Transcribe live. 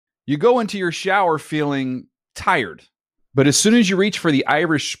You go into your shower feeling tired, but as soon as you reach for the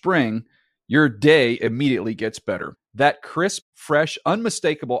Irish Spring, your day immediately gets better. That crisp, fresh,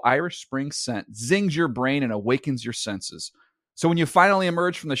 unmistakable Irish Spring scent zings your brain and awakens your senses. So when you finally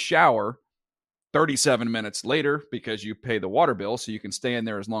emerge from the shower 37 minutes later, because you pay the water bill so you can stay in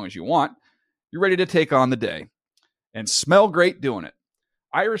there as long as you want, you're ready to take on the day and smell great doing it.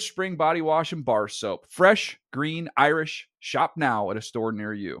 Irish Spring Body Wash and Bar Soap. Fresh, green, Irish. Shop now at a store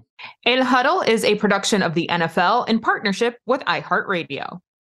near you. El Huddle is a production of the NFL in partnership with iHeartRadio.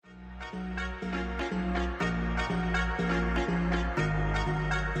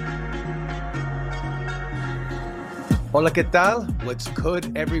 Hola, ¿qué tal? What's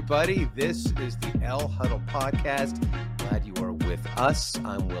good, everybody? This is the El Huddle podcast. Glad you are with us.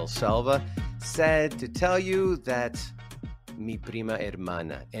 I'm Will Selva. Sad to tell you that mi prima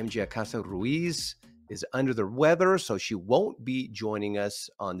hermana, MJ Acasa Ruiz, is under the weather, so she won't be joining us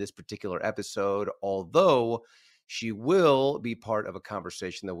on this particular episode, although she will be part of a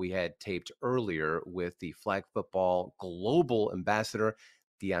conversation that we had taped earlier with the flag football global ambassador,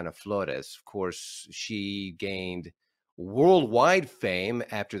 Diana Flores. Of course, she gained worldwide fame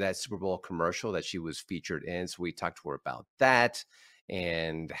after that Super Bowl commercial that she was featured in. So we talked to her about that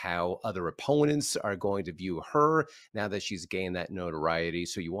and how other opponents are going to view her now that she's gained that notoriety.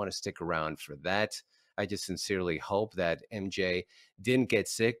 So you want to stick around for that. I just sincerely hope that MJ didn't get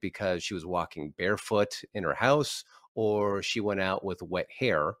sick because she was walking barefoot in her house or she went out with wet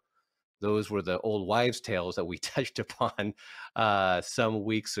hair. Those were the old wives' tales that we touched upon some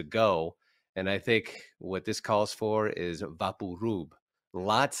weeks ago. And I think what this calls for is Vaporub.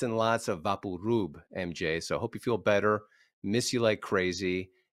 Lots and lots of Vaporub, MJ. So I hope you feel better. Miss you like crazy.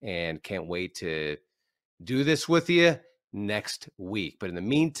 And can't wait to do this with you next week. But in the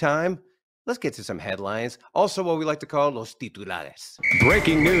meantime, let's get to some headlines. Also, what we like to call los titulares.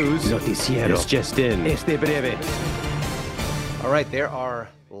 Breaking news. Noticiero. It's just in. Este breve. All right, there are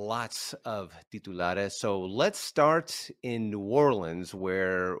lots of titulares. So let's start in New Orleans,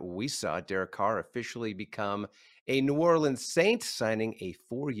 where we saw Derek Carr officially become a New Orleans Saint, signing a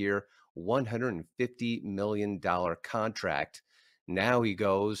 4-year, $150 million contract. Now he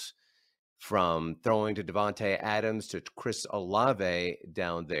goes from throwing to Devontae Adams to Chris Olave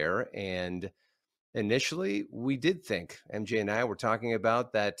down there. And initially, we did think, MJ and I were talking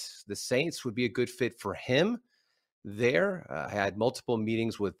about that the Saints would be a good fit for him there. I had multiple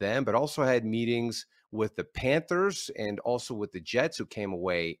meetings with them, but also had meetings with the Panthers and also with the Jets, who came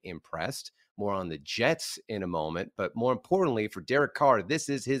away impressed. More on the Jets in a moment. But more importantly, for Derek Carr, this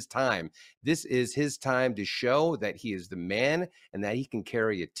is his time. This is his time to show that he is the man and that he can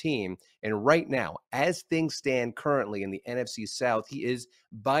carry a team. And right now, as things stand currently in the NFC South, he is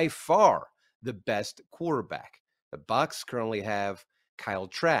by far the best quarterback. The Bucs currently have Kyle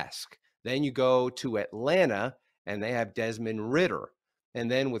Trask. Then you go to Atlanta, and they have Desmond Ridder. And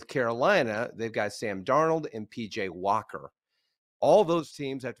then with Carolina, they've got Sam Darnold and PJ Walker. All those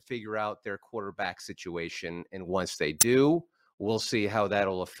teams have to figure out their quarterback situation. And once they do, we'll see how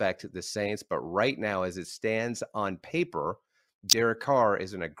that'll affect the Saints. But right now, as it stands on paper, Derek Carr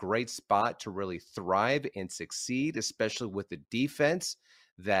is in a great spot to really thrive and succeed, especially with the defense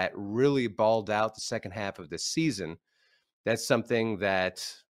that really balled out the second half of the season. That's something that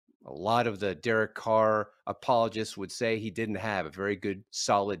a lot of the Derek Carr apologists would say he didn't have a very good,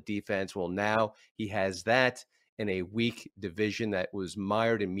 solid defense. Well, now he has that in a weak division that was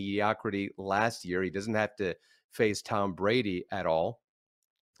mired in mediocrity last year. He doesn't have to face Tom Brady at all.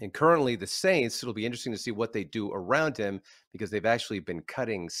 And currently the Saints, it'll be interesting to see what they do around him because they've actually been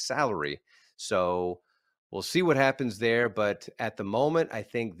cutting salary. So we'll see what happens there. But at the moment, I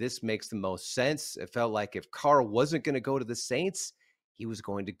think this makes the most sense. It felt like if Carr wasn't going to go to the Saints, he was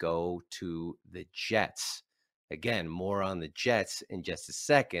going to go to the Jets. Again, more on the Jets in just a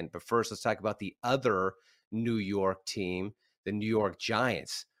second. But first, let's talk about the other New York team, the New York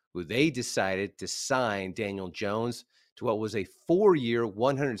Giants, who they decided to sign Daniel Jones to what was a 4-year,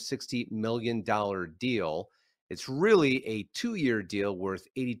 $160 million deal. It's really a 2-year deal worth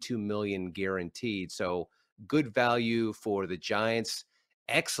 $82 million guaranteed. So good value for the Giants.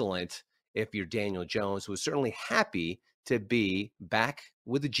 Excellent if you're Daniel Jones, who was certainly happy to be back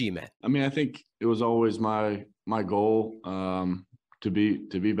with the G-Men. I mean, I think it was always my goal to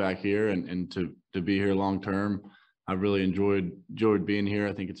be back here and to be here long term. I really enjoyed being here.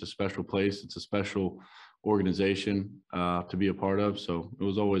 I think it's a special place. It's a special organization to be a part of. So it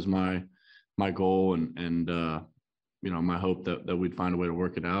was always my goal and my hope that we'd find a way to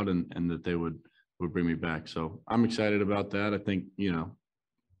work it out and that they would bring me back. So I'm excited about that. I think you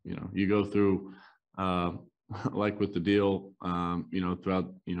go through like with the deal,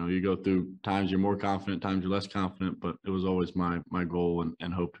 throughout, you go through times you're more confident, times you're less confident, but it was always my goal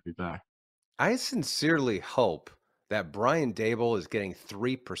and hope to be back. I sincerely hope that Brian Dable is getting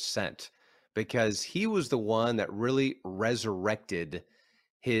 3% because he was the one that really resurrected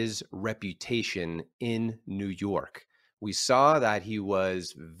his reputation in New York. We saw that he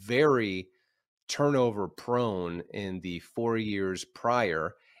was very turnover prone in the 4 years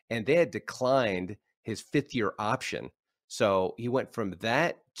prior, and they had declined his 5th-year option. So he went from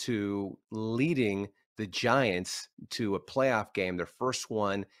that to leading the Giants to a playoff game, their first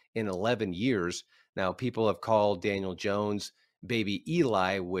one in 11 years. Now, people have called Daniel Jones baby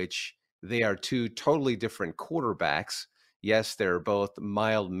Eli, which they are two totally different quarterbacks. Yes, they're both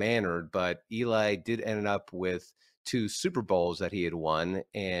mild-mannered, but Eli did end up with 2 Super Bowls that he had won,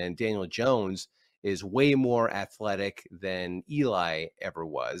 and Daniel Jones is way more athletic than Eli ever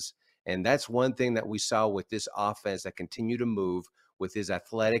was. And that's one thing that we saw with this offense that continue to move with his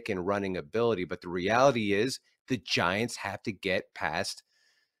athletic and running ability. But the reality is the Giants have to get past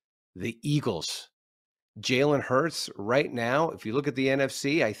the Eagles. Jalen Hurts right now, if you look at the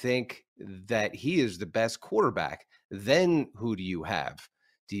NFC, I think that he is the best quarterback. Then who do you have?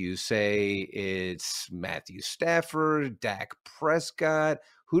 Do you say it's Matthew Stafford, Dak Prescott?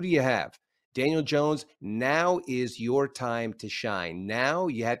 Who do you have? Daniel Jones, now is your time to shine. Now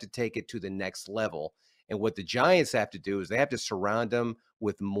you have to take it to the next level. And what the Giants have to do is they have to surround him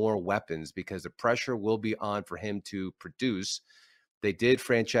with more weapons because the pressure will be on for him to produce. They did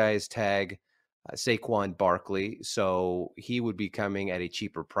franchise tag Saquon Barkley, so he would be coming at a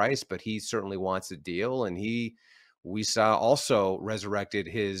cheaper price, but he certainly wants a deal. And we saw also resurrected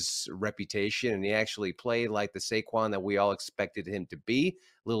his reputation, and he actually played like the Saquon that we all expected him to be,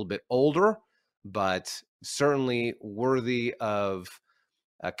 a little bit older, but certainly worthy of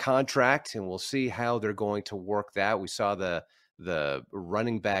a contract, and we'll see how they're going to work that. We saw the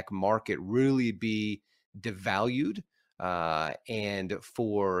running back market really be devalued. And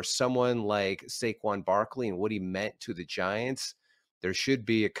for someone like Saquon Barkley and what he meant to the Giants, there should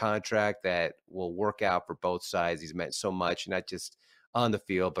be a contract that will work out for both sides. He's meant so much, not just on the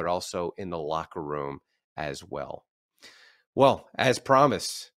field, but also in the locker room as well. Well, as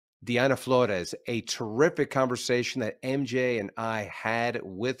promised, Diana Flores, a terrific conversation that MJ and I had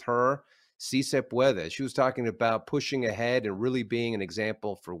with her. Si se puede. She was talking about pushing ahead and really being an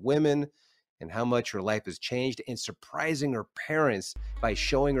example for women and how much her life has changed and surprising her parents by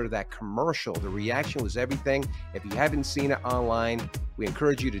showing her that commercial. The reaction was everything. If you haven't seen it online, we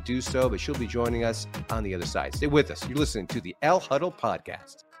encourage you to do so, but she'll be joining us on the other side. Stay with us. You're listening to the El Huddle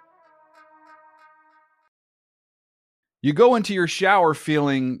Podcast. You go into your shower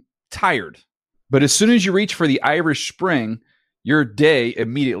feeling tired, but as soon as you reach for the Irish Spring, your day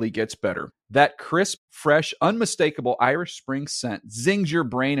immediately gets better. That crisp, fresh, unmistakable Irish Spring scent zings your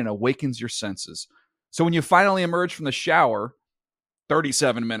brain and awakens your senses. So when you finally emerge from the shower,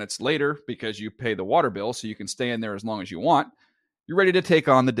 37 minutes later, because you pay the water bill so you can stay in there as long as you want, you're ready to take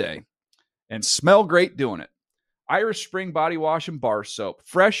on the day and smell great doing it. Irish Spring Body Wash and Bar Soap.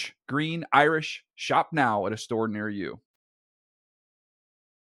 Fresh, green, Irish. Shop now at a store near you.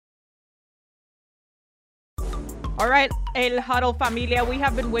 All right, El Huddle familia, we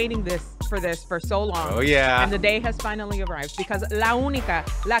have been waiting for this for so long. Oh, yeah. And the day has finally arrived because la única,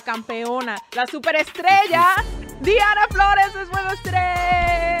 la campeona, la superestrella, Diana Flores is with us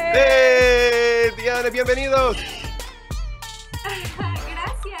today. Hey, Diana, bienvenidos.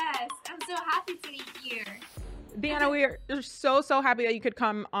 Gracias. I'm so happy to be here. Diana, we are so happy that you could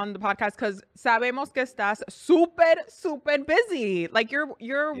come on the podcast because sabemos que estás super busy. Like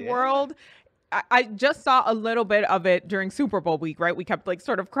your world. I just saw a little bit of it during Super Bowl week, right? We kept like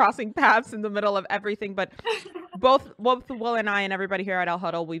sort of crossing paths in the middle of everything, but both Will and I and everybody here at El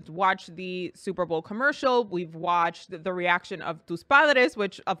Huddle, we've watched the Super Bowl commercial. We've watched the reaction of Tus Padres,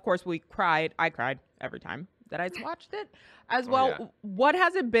 which of course we cried. I cried every time that I watched it as well. Yeah. What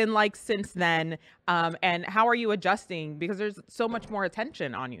has it been like since then? And how are you adjusting? Because there's so much more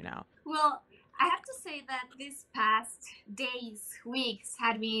attention on you now. Well, I have to say that these past days, weeks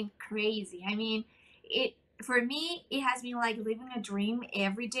had been crazy. I mean, for me, it has been like living a dream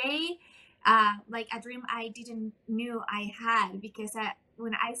every day, like a dream I didn't knew I had because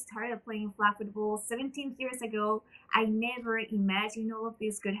when I started playing flag football 17 years ago, I never imagined all of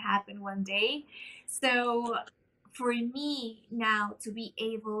this could happen one day. So for me now to be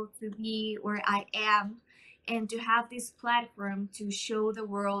able to be where I am and to have this platform to show the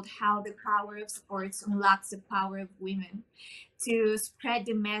world how the power of sports unlocks the power of women, to spread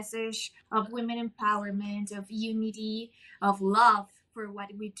the message of women empowerment, of unity, of love for what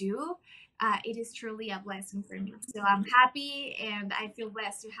we do, it is truly a blessing for me. So I'm happy and I feel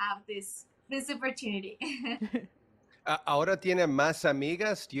blessed to have this opportunity. Ahora tiene más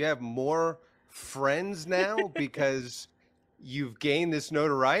amigas. Do you have more friends now because you've gained this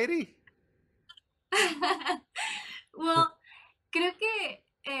notoriety? Well, creo que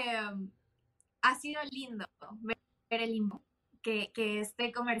ha sido lindo ver el impacto que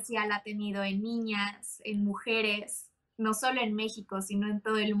este comercial ha tenido en niñas, en mujeres, no solo en México, sino en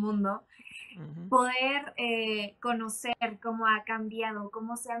todo el mundo. Poder conocer cómo ha cambiado,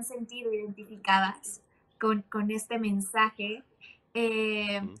 cómo se han sentido identificadas con este mensaje.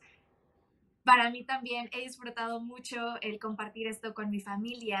 Para mí también he disfrutado mucho el compartir esto con mi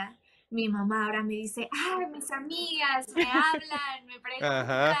familia. Mi mamá ahora me dice, mis amigas me hablan, me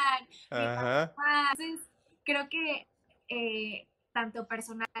preguntan, mi papá. Entonces, creo que tanto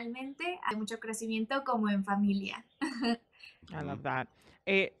personalmente hay mucho crecimiento como en familia. I love that.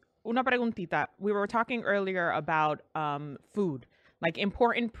 Una preguntita. We were talking earlier about food, like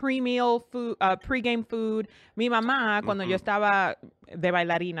important pre-meal food, pre-game food. Mi mamá, cuando yo estaba de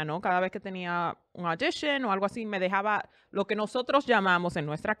bailarina, ¿no? Cada vez que tenía un audition o algo así, me dejaba lo que nosotros llamamos en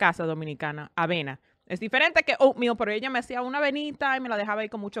nuestra casa dominicana avena. Es diferente que oatmeal, pero ella me hacía una avenita y me la dejaba ahí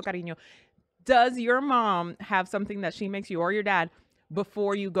con mucho cariño. Does your mom have something that she makes you or your dad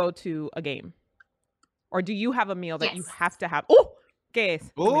before you go to a game? Or do you have a meal that you have to have? Oh, ¿qué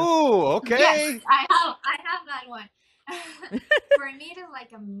es? Oh, okay. Yes, I have that one. For me, it is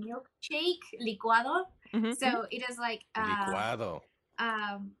like a milkshake licuado. So it is like licuado.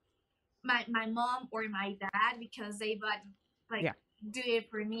 My mom or my dad, because they do it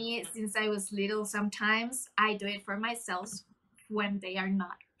for me since I was little. Sometimes I do it for myself when they are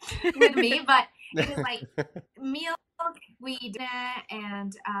not with me, but it is like milk, wheat,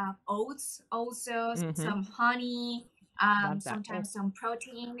 and oats, also some honey, sometimes some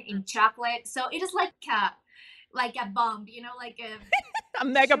protein in chocolate. So it is like a bomb, you know, like a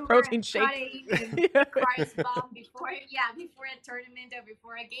mega protein shake. Carr's bomb before a tournament or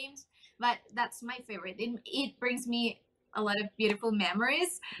before a games. But that's my favorite. It brings me a lot of beautiful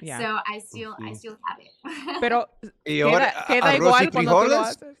memories. Yeah. So I still have it. Pero queda igual cuando tú lo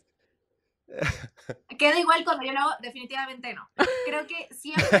haces. Queda igual cuando yo lo hago, definitivamente no. Creo que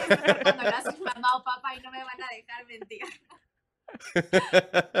siempre es mejor cuando lo hace mamá o papá y no me van a dejar mentir.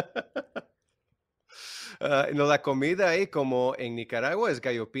 No, la comida ahí, como en Nicaragua, es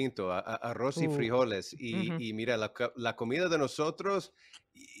gallo pinto, arroz y frijoles. Y mira, la comida de nosotros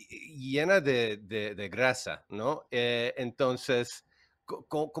llena de grasa, ¿no? Entonces,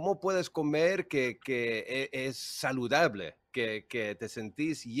 ¿cómo puedes comer que es saludable? Que te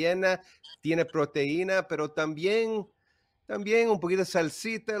sentís llena, tiene proteína, pero también un poquito de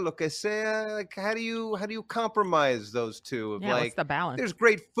salsita, lo que sea. Like, how do you compromise those two? Yeah, what's the balance? There's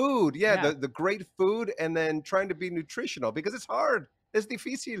great food, the great food, and then trying to be nutritional, because it's hard, es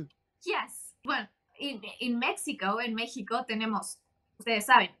difícil. Yes. Bueno, en México tenemos, ustedes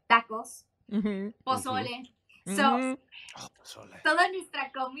saben, tacos, pozole. So, toda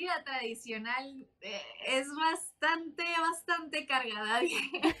nuestra comida tradicional es bastante cargada.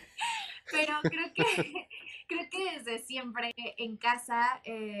 Pero creo que desde siempre en casa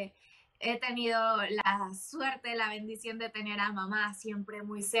he tenido la suerte, la bendición de tener a mamá siempre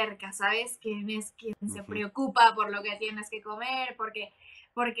muy cerca, ¿sabes? Quien es quien se preocupa por lo que tienes que comer,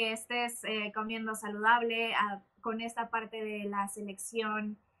 porque estés comiendo saludable, con esta parte de la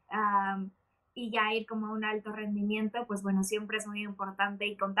selección y ya ir como a un alto rendimiento, pues bueno, siempre es muy importante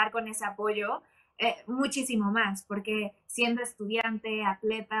y contar con ese apoyo muchísimo más, porque siendo estudiante,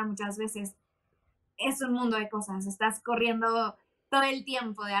 atleta, muchas veces es un mundo de cosas, estás corriendo todo el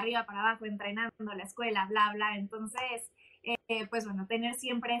tiempo de arriba para abajo, entrenando, la escuela, bla, bla, entonces, pues bueno, tener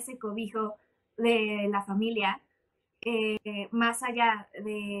siempre ese cobijo de la familia, más allá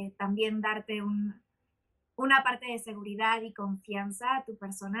de también darte una parte de seguridad y confianza a tu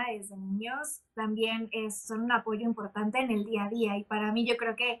persona desde niños, también son un apoyo importante en el día a día, y para mí yo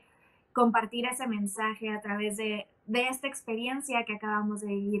creo que compartir ese mensaje a través de esta experiencia que acabamos de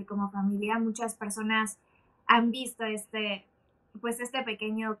vivir como familia, muchas personas han visto este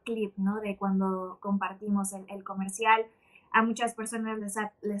pequeño clip, ¿no? De cuando compartimos el comercial. A muchas personas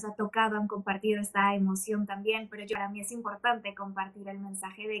les ha tocado, han compartido esta emoción también, pero para mí es importante compartir el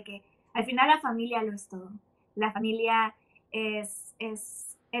mensaje de que al final la familia lo es todo. La familia es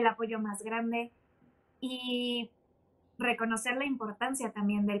el apoyo más grande, y reconocer la importancia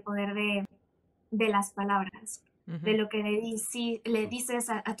también del poder de las palabras, de lo que le dices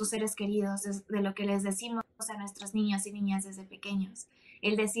a tus seres queridos, de lo que les decimos a nuestros niños y niñas desde pequeños.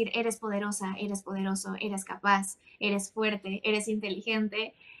 El decir, eres poderosa, eres poderoso, eres capaz, eres fuerte, eres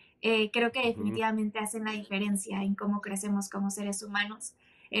inteligente. creo que definitivamente hacen la diferencia en cómo crecemos como seres humanos,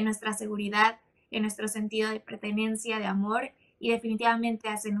 en nuestra seguridad, en nuestro sentido de pertenencia, de amor, y definitivamente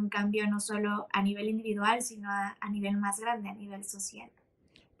hacen un cambio no solo a nivel individual, sino a nivel más grande, a nivel social.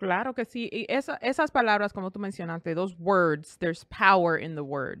 Claro que sí. Y esas palabras, como tú mencionaste, those words, there's power in the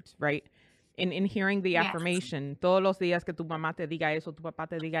words, right? In hearing the Yes. affirmation, todos los días que tu mamá te diga eso, tu papá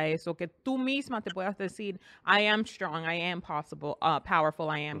te diga eso, que tú misma te puedas decir, I am strong, I am powerful,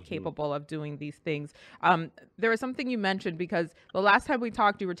 I am capable of doing these things. There was something you mentioned because the last time we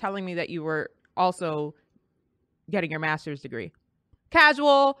talked, you were telling me that you were also getting your master's degree.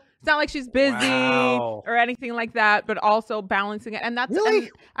 Casual. It's not like she's busy Wow. or anything like that, but also balancing it. And that's Really?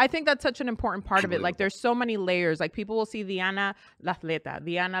 and I think that's such an important part of it. Like there's so many layers. Like people will see Diana la atleta,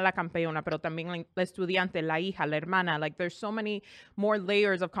 Diana la campeona, pero también la estudiante, la hija, la hermana. Like there's so many more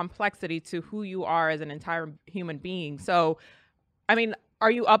layers of complexity to who you are as an entire human being. So, I mean,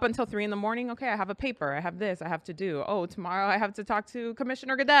 are you up until 3 a.m? Okay, I have a paper. I have this I have to do. Oh, tomorrow I have to talk to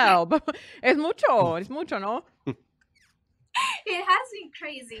Commissioner Goodell. Es mucho, ¿no? It has been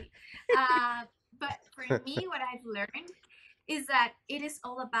crazy. But for me, what I've learned is that it is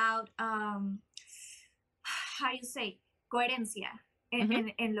all about, how you say, coherencia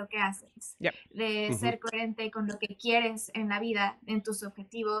en lo que haces. Yep. De ser coherente con lo que quieres en la vida, en tus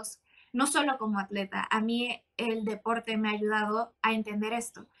objetivos, no solo como atleta. A mí el deporte me ha ayudado a entender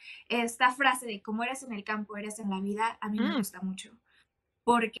esto. Esta frase de como eres en el campo, eres en la vida, a mí me gusta mucho.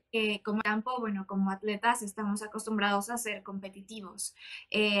 Porque como campo, bueno, como atletas estamos acostumbrados a ser competitivos,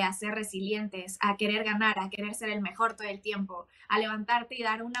 a ser resilientes, a querer ganar, a querer ser el mejor todo el tiempo, a levantarte y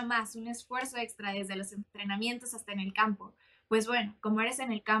dar una más, un esfuerzo extra desde los entrenamientos hasta en el campo. Pues bueno, como eres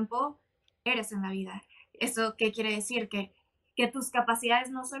en el campo, eres en la vida. ¿Eso qué quiere decir? Que tus capacidades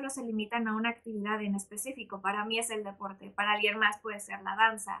no solo se limitan a una actividad en específico. Para mí es el deporte, para alguien más puede ser la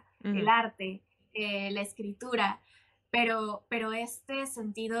danza, el arte, la escritura. Pero este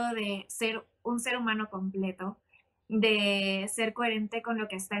sentido de ser un ser humano completo, de ser coherente con lo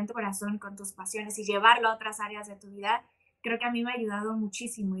que está en tu corazón, con tus pasiones y llevarlo a otras áreas de tu vida, creo que a mí me ha ayudado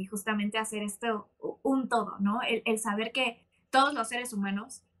muchísimo y justamente hacer esto un todo, ¿no? El saber que todos los seres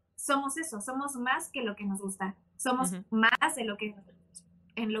humanos somos eso, somos más que lo que nos gusta, somos más de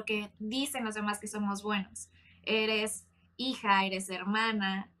en lo que dicen los demás que somos buenos. Eres hija, eres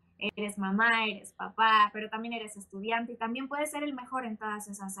hermana, eres mamá, eres papá, pero también eres estudiante y también puedes ser el mejor en todas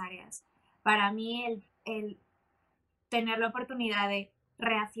esas áreas. Para mí el tener la oportunidad de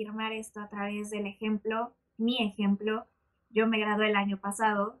reafirmar esto a través del ejemplo, mi ejemplo, yo me gradué el año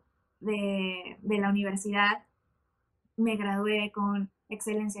pasado de la universidad, me gradué con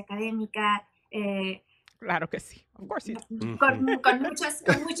excelencia académica. Claro que sí, of course. Con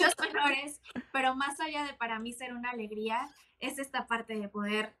muchos honores, pero más allá de para mí ser una alegría, es esta parte de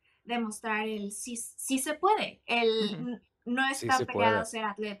poder demostrar el sí se puede, no está sí peleado ser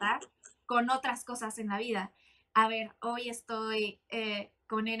atleta con otras cosas en la vida. A ver, hoy estoy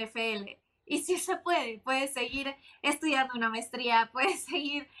con NFL y sí se puede, puedes seguir estudiando una maestría, puedes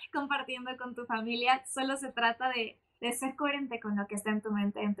seguir compartiendo con tu familia, solo se trata de ser coherente con lo que está en tu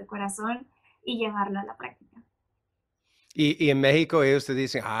mente, en tu corazón y llevarlo a la práctica. Y en México ellos te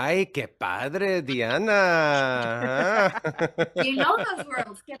dicen, ay, qué padre, Diana. You know those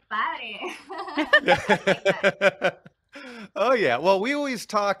words, qué padre. Oh, yeah. Well, we always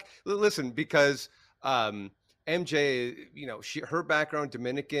talk, listen, because MJ, you know, her background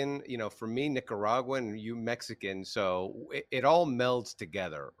Dominican, you know, for me, Nicaraguan, and you Mexican. So it all melds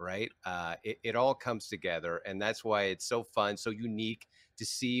together, right? It all comes together. And that's why it's so fun, so unique to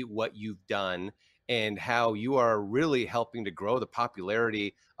see what you've done and how you are really helping to grow the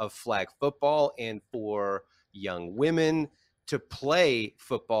popularity of flag football and for young women to play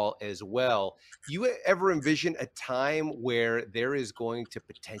football as well. Do you ever envision a time where there is going to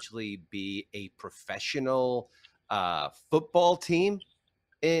potentially be a professional football team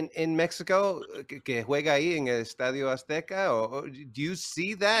in Mexico que juega ahí en el Estadio Azteca? Or do you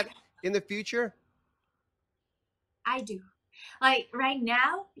see that in the future? I do. Like right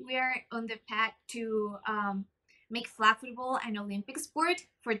now, we're on the path to make flag football an Olympic sport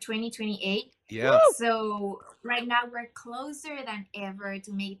for 2028. Yeah. So right now we're closer than ever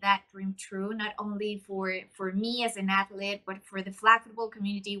to make that dream true, not only for me as an athlete, but for the flag football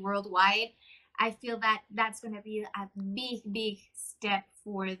community worldwide. I feel that that's going to be a big step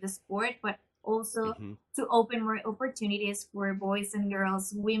for the sport, but also to open more opportunities for boys and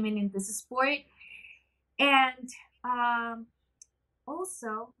girls, women in this sport. And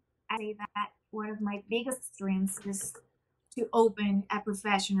also, I say that one of my biggest dreams is to open a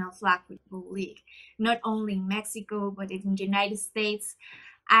professional flag football league, not only in Mexico, but in the United States.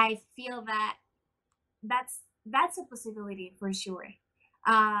 I feel that that's a possibility for sure.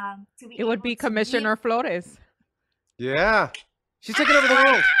 To be It would able be to Commissioner give, Flores. Yeah. She's taking over the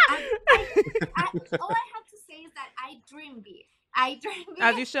world. all I have to say is that I dream big. I dream big.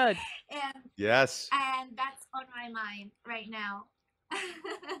 As you should. And Yes. that's on my mind right now.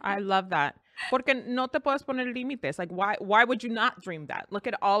 I love that. Porque no te puedes poner límites. Like, why would you not dream that? Look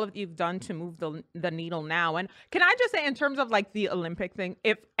at all of you've done to move the needle now. And can I just say, in terms of like the Olympic thing,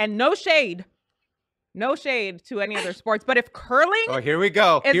 and no shade to any other sports, but if curling, Oh, here we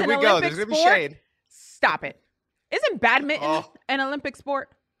go. is Here an we go. Olympic There's gonna be sport, shade. stop it. Isn't badminton an Olympic sport?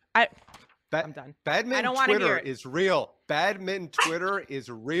 I'm done. Badminton I don't wanna Twitter hear it. is real. Badminton Twitter is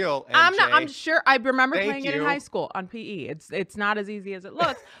real. MJ. I'm sure I remember Thank playing it in you. high school on PE. It's not as easy as it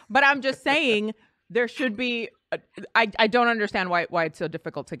looks, but I'm just saying there should be. I don't understand why it's so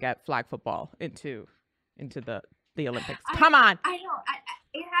difficult to get flag football into the Olympics. Come on. I know.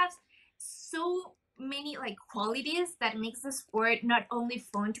 It has so many like qualities that makes the sport not only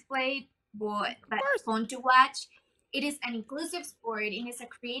fun to play, but fun to watch. It is an inclusive sport. It is a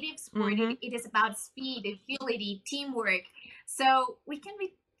creative sport. Mhm. It is about speed, agility, teamwork. So we can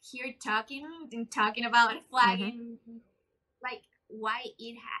be here talking about flagging, like why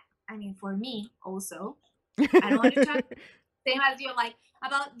it had. I mean, for me also, I don't want to talk same as you like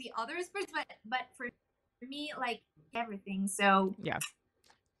about the other sports, but for me, like everything. So Yeah.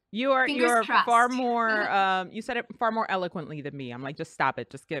 You're crossed. far more you said it far more eloquently than me. I'm like, just stop it.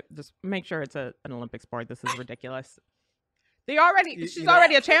 Just make sure it's an Olympic sport. This is ridiculous. She's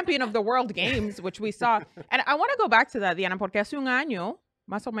already a champion of the World Games, which we saw. And I want to go back to that, Diana, porque hace un año,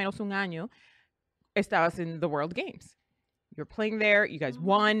 más o menos un año, estabas in the World Games. You're playing there. You guys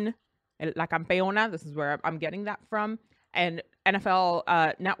won. La Campeona. This is where I'm getting that from. And NFL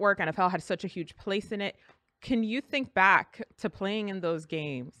Network, NFL had such a huge place in it. Can you think back to playing in those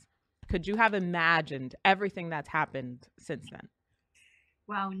games? Could you have imagined everything that's happened since then?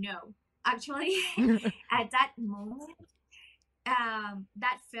 Wow, no. Actually, at that moment,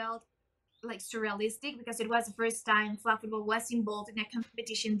 that felt like surrealistic because it was the first time flag football was involved in a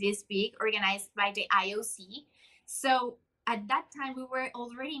competition this big organized by the IOC. So at that time, we were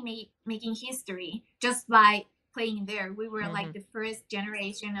already making history just by playing there. We were like the first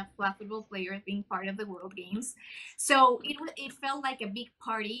generation of flag football players being part of the World Games. So it felt like a big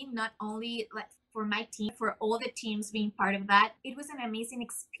party, not only like for my team, for all the teams being part of that. It was an amazing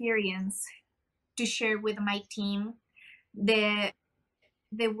experience to share with my team. The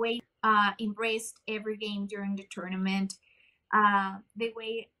way embraced every game during the tournament, the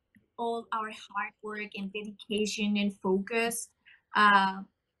way all our hard work and dedication and focus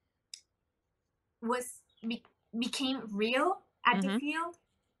became real at the field.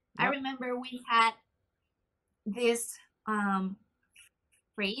 Yep. I remember we had this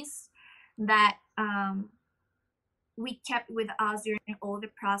phrase that we kept with us during all the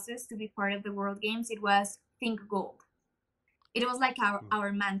process to be part of the World Games. It was think gold. It was like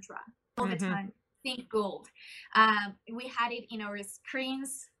our mantra all the time. Think gold. We had it in our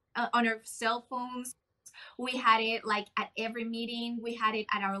screens, on our cell phones. We had it like at every meeting. We had it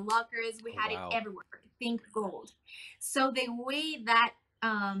at our lockers. We had it everywhere. Think gold. So the way that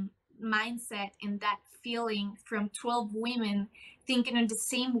mindset and that feeling from 12 women thinking on the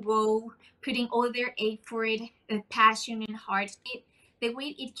same goal, putting all their effort, passion, and heart, the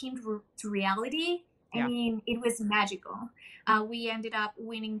way it came to reality, I mean, it was magical. We ended up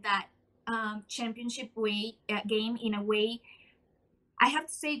winning that championship game in a way, I have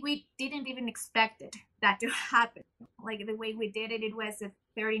to say, we didn't even expect that to happen. Like the way we did it, it was a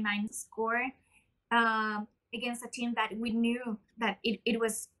 39 score against a team that we knew that it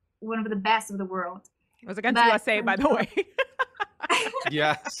was one of the best of the world. It was against USA, by the way.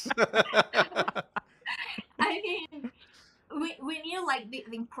 Yes. I mean, we knew like the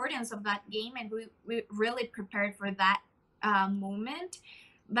importance of that game, and we really prepared for that moment.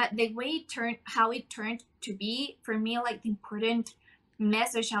 But the way how it turned to be, for me, like the important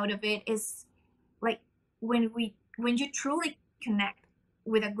message out of it is like when you truly connect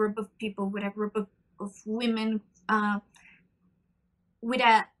with a group of people, with a group of women, with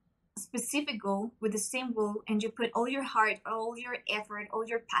a specific goal, with the same goal, and you put all your heart, all your effort, all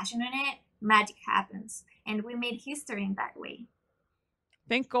your passion in it, magic happens. And we made history in that way.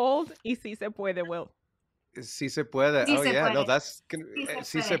 Think gold y si se puede, Will. Si se puede. Si oh se yeah, puede. no, that's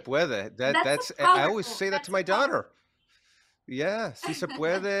si se puede. That's I always say that to my daughter. Yeah, si se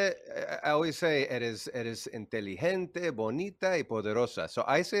puede. I always say eres inteligente, bonita y poderosa. So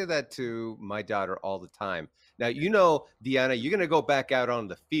I say that to my daughter all the time. Now, you know, Diana, you're going to go back out on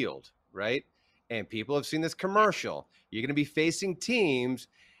the field, right? And people have seen this commercial. You're going to be facing teams,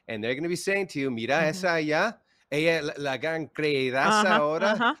 and they're going to be saying to you, mira esa allá, ella la gran creídaza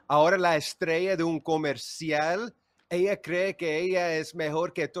ahora, ahora la estrella de un comercial. Ella cree que ella es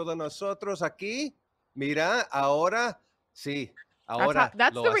mejor que todos nosotros aquí. Mira, ahora, sí, ahora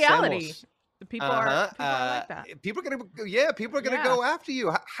that's lo the reality. hacemos. The people are like that. People are gonna go after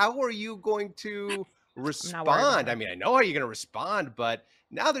you. How are you going to respond? I mean, I know how you're gonna respond, but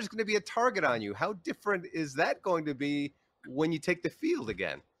now there's gonna be a target on you. How different is that going to be when you take the field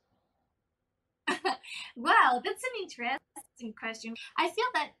again? Well, that's an interesting question. I feel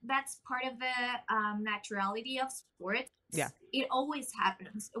that that's part of the naturality of sports. Yeah, it always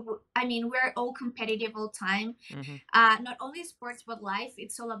happens. I mean, we're all competitive all time. Not only sports but life.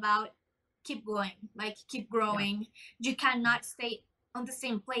 It's all about keep going, like keep growing. You cannot stay on the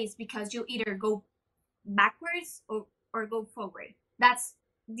same place because you'll either go backwards or go forward. That's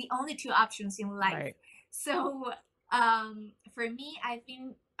the only two options in life. Right. So for me, I've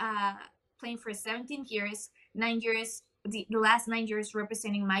been playing for 17 years, 9 years, the last 9 years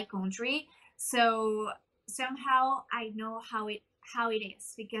representing my country. So somehow I know how it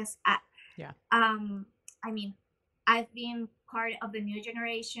is because I mean, I've been part of the new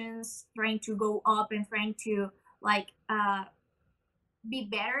generations trying to go up and trying to like be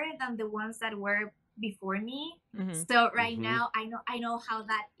better than the ones that were before me. So right now I know how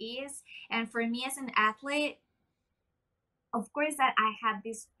that is. And for me as an athlete, of course that I have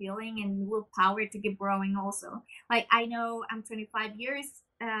this feeling and willpower to keep growing also. Like I know I'm 25 years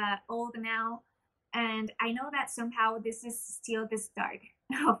old now, and I know that somehow this is still the start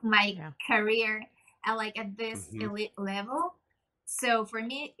of my career at this elite level. So for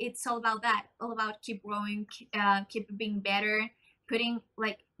me, it's all about that, all about keep growing, keep being better, putting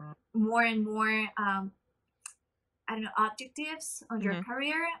like more and more objectives on your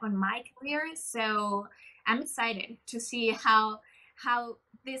career, on my career. So I'm excited to see how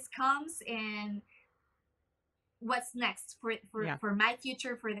this comes and what's next for my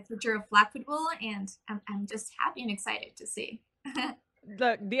future, for the future of flag football. And I'm just happy and excited to see.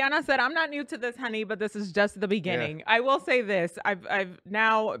 Look, Diana said, I'm not new to this, honey, but this is just the beginning. Yeah. I will say this. I've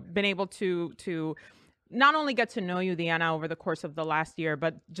now been able to not only get to know you, Diana, over the course of the last year,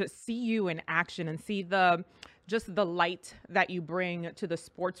 but just see you in action and see the light that you bring to the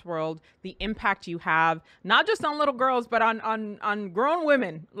sports world, the impact you have, not just on little girls, but on grown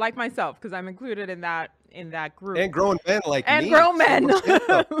women like myself, because I'm included in that group. And grown men like me. And grown men.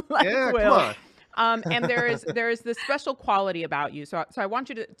 Like yeah, Will. Come on. And there is this special quality about you. So I want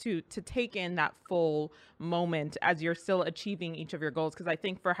you to take in that full moment as you're still achieving each of your goals, because I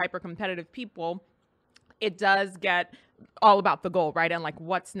think for hyper competitive people, it does get all about the goal, right? And like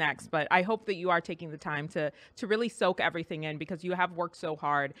what's next. But I hope that you are taking the time to really soak everything in, because you have worked so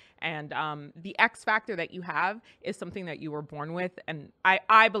hard, and the X factor that you have is something that you were born with, and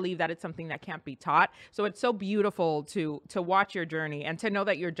I believe that it's something that can't be taught. So it's so beautiful to watch your journey and to know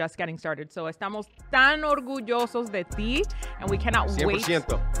that you're just getting started. So estamos tan orgullosos de ti, and we cannot 100%.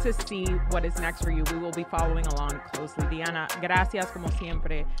 Wait to see what is next for you. We will be following along closely. Diana, gracias como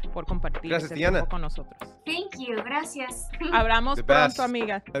siempre por compartir este tiempo con nosotros. Thank you. Gracias. Hablamos pronto,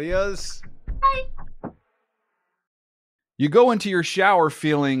 amiga. Adiós. Bye. You go into your shower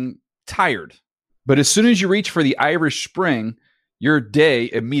feeling tired, but as soon as you reach for the Irish Spring, your day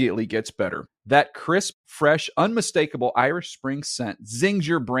immediately gets better. That crisp, fresh, unmistakable Irish Spring scent zings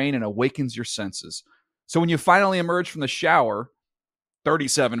your brain and awakens your senses. So when you finally emerge from the shower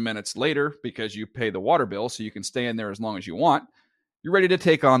 37 minutes later, because you pay the water bill so you can stay in there as long as you want, you're ready to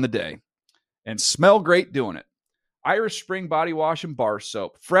take on the day and smell great doing it. Irish Spring Body Wash and Bar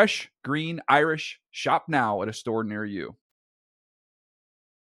Soap. Fresh, green, Irish. Shop now at a store near you.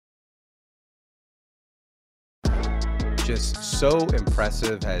 Just so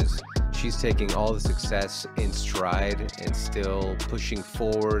impressive as she's taking all the success in stride and still pushing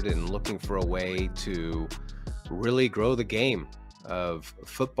forward and looking for a way to really grow the game of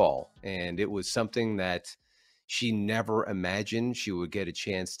football. And it was something that she never imagined she would get a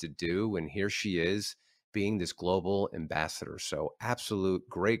chance to do. And here she is, being this global ambassador. So absolute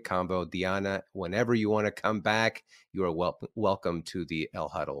great combo. Diana, whenever you want to come back, you are welcome to the El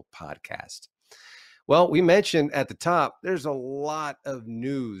Huddle podcast. Well, we mentioned at the top, there's a lot of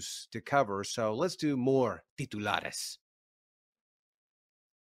news to cover. So let's do more titulares.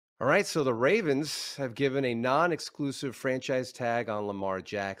 All right, so the Ravens have given a non-exclusive franchise tag on Lamar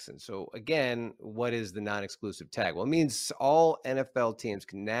Jackson. So again, what is the non-exclusive tag? Well, it means all NFL teams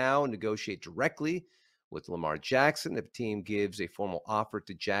can now negotiate directly with Lamar Jackson. If a team gives a formal offer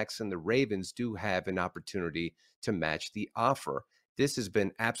to Jackson, the Ravens do have an opportunity to match the offer. This has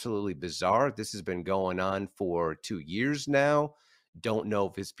been absolutely bizarre. This has been going on for 2 years now. Don't know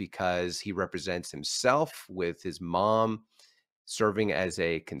if it's because he represents himself with his mom serving as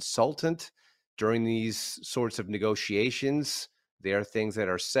a consultant during these sorts of negotiations. There are things that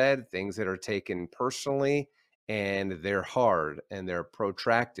are said, things that are taken personally, and they're hard and they're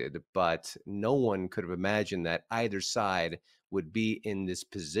protracted. But no one could have imagined that either side would be in this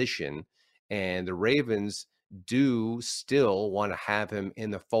position. And the Ravens do still want to have him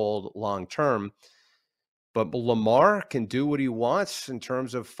in the fold long term. But Lamar can do what he wants in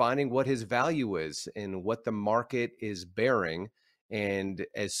terms of finding what his value is and what the market is bearing. And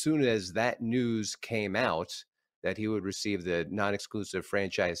as soon as that news came out that he would receive the non-exclusive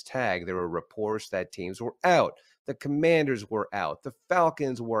franchise tag, there were reports that teams were out. The Commanders were out. The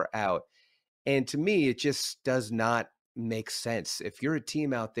Falcons were out. And to me, it just does not make sense. If you're a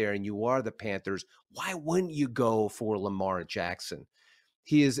team out there and you are the Panthers, why wouldn't you go for Lamar Jackson?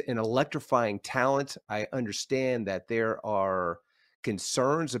 He is an electrifying talent. I understand that there are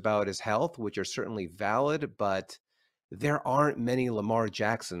concerns about his health, which are certainly valid, but there aren't many Lamar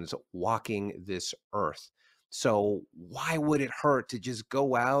Jacksons walking this earth. So why would it hurt to just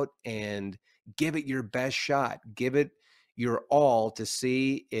go out and give it your best shot? Give it your all to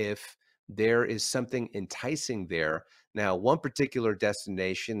see if there is something enticing there. Now, one particular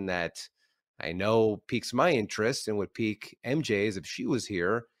destination that I know piques my interest and would pique MJ's if she was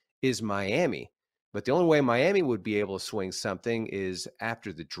here is Miami. But the only way Miami would be able to swing something is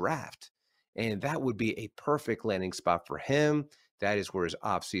after the draft. And that would be a perfect landing spot for him. That is where his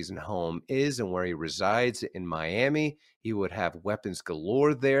offseason home is and where he resides in Miami. He would have weapons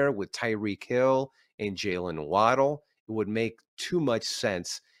galore there with Tyreek Hill and Jalen Waddle. It would make too much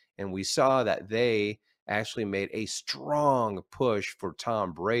sense. And we saw that they actually made a strong push for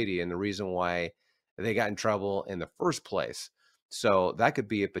Tom Brady and the reason why they got in trouble in the first place. So that could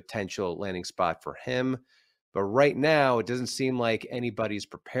be a potential landing spot for him. But right now, it doesn't seem like anybody's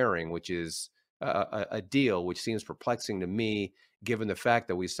preparing, which is a deal, which seems perplexing to me, given the fact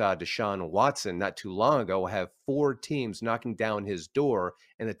that we saw Deshaun Watson not too long ago have 4 teams knocking down his door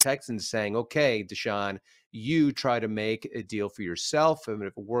and the Texans saying, okay, Deshaun, you try to make a deal for yourself. And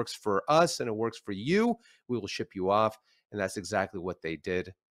if it works for us and it works for you, we will ship you off. And that's exactly what they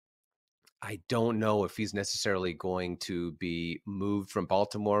did. I don't know if he's necessarily going to be moved from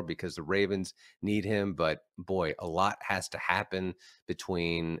Baltimore because the Ravens need him, but boy, a lot has to happen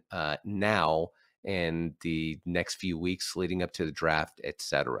between now and the next few weeks leading up to the draft,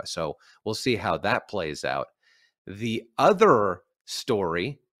 etc. So we'll see how that plays out. The other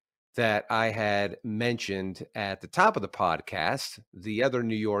story that I had mentioned at the top of the podcast, the other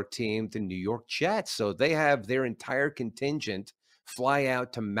New York team, the New York Jets. So they have their entire contingent fly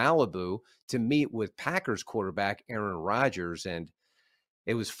out to Malibu to meet with Packers quarterback Aaron Rodgers. And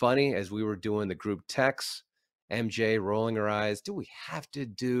it was funny as we were doing the group texts, MJ rolling her eyes. Do we have to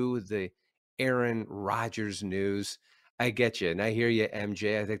do the Aaron Rodgers news? I get you. And I hear you,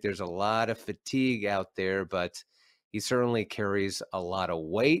 MJ. I think there's a lot of fatigue out there, but he certainly carries a lot of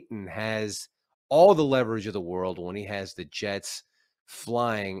weight and has all the leverage of the world when he has the Jets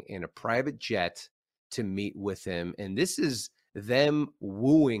flying in a private jet to meet with him. And this is them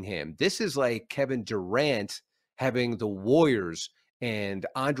wooing him. This is like Kevin Durant having the Warriors and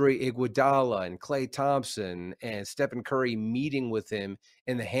Andre Iguodala and Klay Thompson and Stephen Curry meeting with him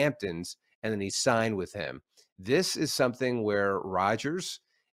in the Hamptons, and then he signed with him. This is something where Rodgers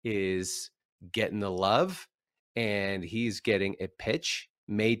is getting the love and he's getting a pitch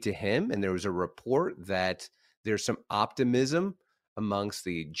made to him. And there was a report that there's some optimism amongst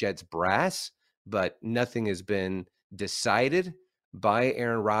the Jets brass, but nothing has been decided by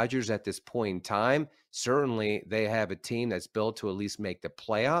Aaron Rodgers at this point in time. Certainly, they have a team that's built to at least make the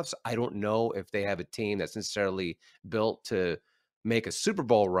playoffs. I don't know if they have a team that's necessarily built to make a Super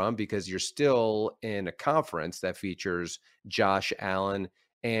Bowl run because you're still in a conference that features Josh Allen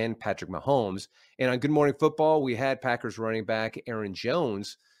and Patrick Mahomes. And on Good Morning Football, we had Packers running back Aaron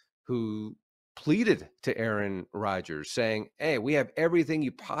Jones, who pleaded to Aaron Rodgers saying, hey, we have everything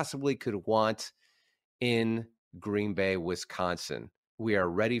you possibly could want in Green Bay, Wisconsin. We are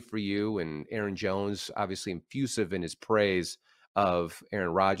ready for you. And Aaron Jones, obviously effusive in his praise of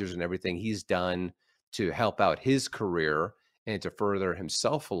Aaron Rodgers and everything he's done to help out his career and to further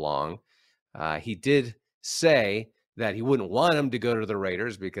himself along. He did say that he wouldn't want him to go to the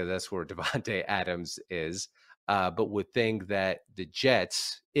Raiders because that's where Devontae Adams is, but would think that the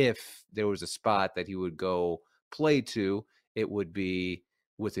Jets, if there was a spot that he would go play to, it would be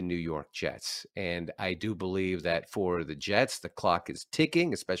with the New York Jets. And I do believe that for the Jets, the clock is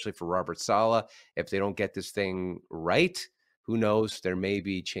ticking, especially for Robert Saleh. If they don't get this thing right, who knows, there may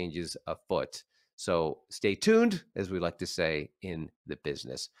be changes afoot. So stay tuned, as we like to say in the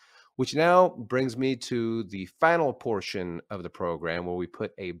business. Which now brings me to the final portion of the program where we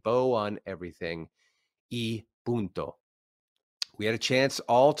put a bow on everything. Y punto. We had a chance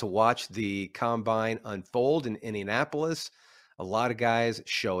all to watch the combine unfold in Indianapolis. A lot of guys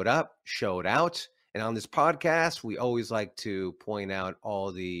showed up, showed out. And on this podcast, we always like to point out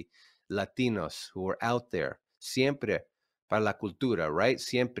all the Latinos who are out there. Siempre para la cultura, right?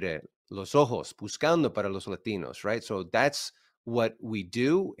 Siempre los ojos, buscando para los Latinos, right? So that's what we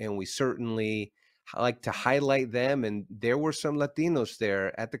do. And we certainly like to highlight them. And there were some Latinos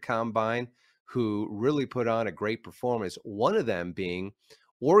there at the combine who really put on a great performance. One of them being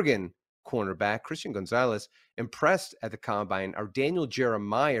Oregon cornerback Christian Gonzalez, impressed at the combine. Our Daniel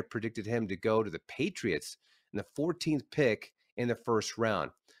Jeremiah predicted him to go to the Patriots in the 14th pick in the first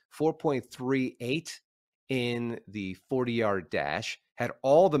round. 4.38 in the 40-yard dash, had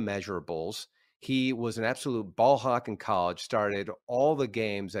all the measurables. He was an absolute ball hawk in college, started all the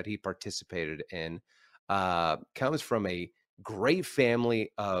games that he participated in, comes from a great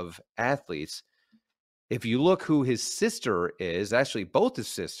family of athletes. If you look who his sister is, actually both his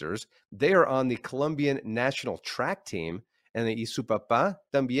sisters, they are on the Colombian national track team. And y su papá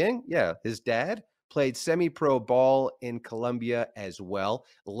también, his dad played semi-pro ball in Colombia as well,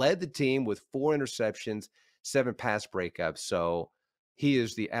 led the team with 4 interceptions, 7 pass breakups. So he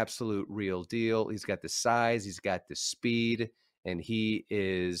is the absolute real deal. He's got the size, he's got the speed, and he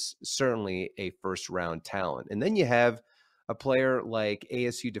is certainly a first-round talent. And then you have a player like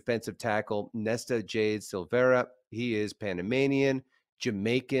ASU defensive tackle Nesta Jade Silvera. He is Panamanian,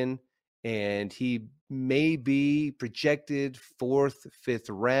 Jamaican, and he may be projected 4th, 5th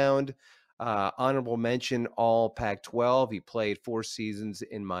round. Honorable mention, all Pac-12. He played 4 seasons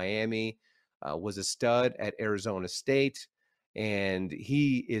in Miami, was a stud at Arizona State, and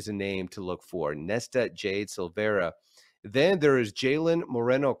he is a name to look for, Nesta Jade Silvera. Then there is Jalen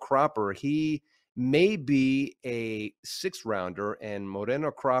Moreno Cropper. He may be a 6th rounder, and Moreno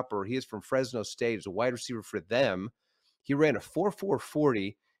Cropper, he is from Fresno State, is a wide receiver for them. He ran a 4.440.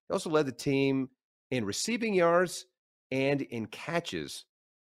 He also led the team in receiving yards and in catches.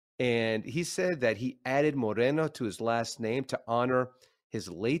 And he said that he added Moreno to his last name to honor his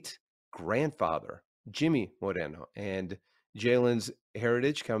late grandfather, Jimmy Moreno. And Jalen's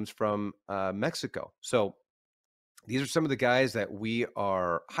heritage comes from Mexico. So these are some of the guys that we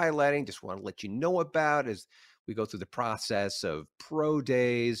are highlighting. Just want to let you know about as we go through the process of pro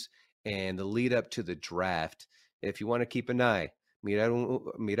days and the lead up to the draft. If you want to keep an eye,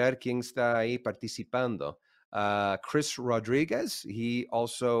 mirar quién está ahí participando. Chris Rodriguez, he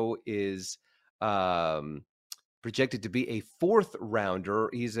also is projected to be a 4th rounder.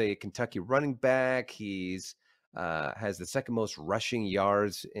 He's a Kentucky running back. He's has the 2nd most rushing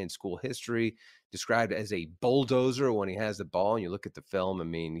yards in school history, described as a bulldozer when he has the ball. And you look at the film, I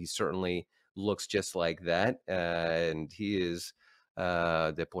mean, he certainly looks just like that. And he is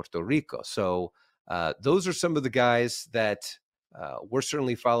de Puerto Rico. So those are some of the guys that we're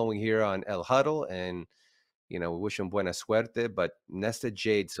certainly following here on El Huddle. And, we wish him buena suerte. But Nesta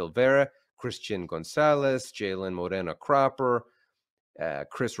Jade Silvera, Christian Gonzalez, Jalen Moreno Cropper,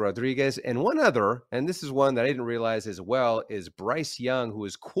 Chris Rodriguez, and one other, and this is one that I didn't realize as well, is Bryce Young, who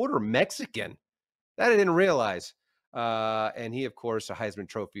is quarter Mexican. That I didn't realize. And he, of course, a Heisman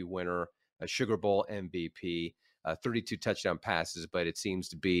Trophy winner, a Sugar Bowl MVP, 32 touchdown passes, but it seems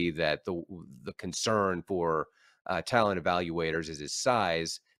to be that the concern for talent evaluators is his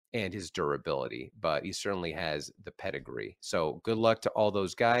size and his durability, but he certainly has the pedigree. So good luck to all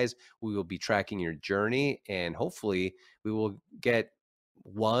those guys. We will be tracking your journey, and hopefully we will get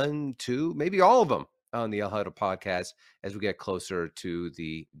 1, 2, maybe all of them on the El Huddle podcast as we get closer to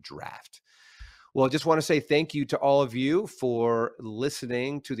the draft. Well, I just want to say thank you to all of you for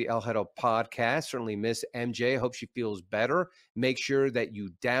listening to the El Huddle podcast. Certainly miss MJ. I hope she feels better. Make sure that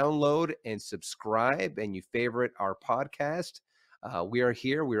you download and subscribe and you favorite our podcast. We are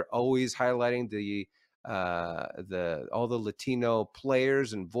here. We're always highlighting all the Latino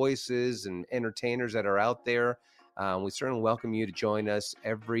players and voices and entertainers that are out there. We certainly welcome you to join us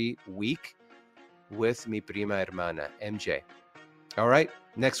every week with mi prima hermana, MJ. All right,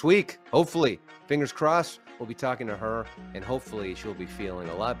 next week, hopefully, fingers crossed, we'll be talking to her, and hopefully she'll be feeling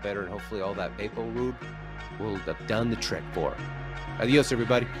a lot better, and hopefully all that Vapo Rube will have done the trick for her. Adios,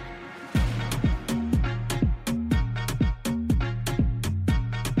 everybody.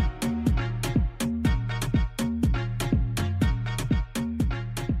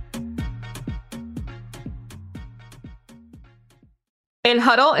 In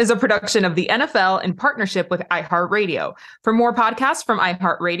Huddle is a production of the NFL in partnership with iHeartRadio. For more podcasts from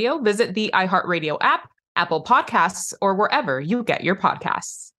iHeartRadio, visit the iHeartRadio app, Apple Podcasts, or wherever you get your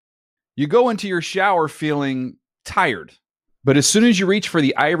podcasts. You go into your shower feeling tired, but as soon as you reach for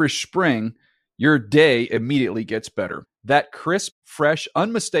the Irish Spring, your day immediately gets better. That crisp, fresh,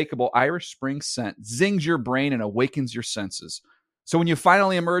 unmistakable Irish Spring scent zings your brain and awakens your senses. So when you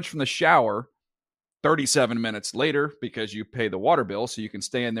finally emerge from the shower 37 minutes later, because you pay the water bill so you can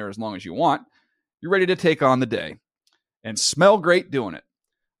stay in there as long as you want, you're ready to take on the day and smell great doing it.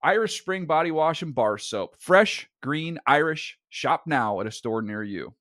 Irish Spring Body Wash and Bar Soap. Fresh, green, Irish. Shop now at a store near you.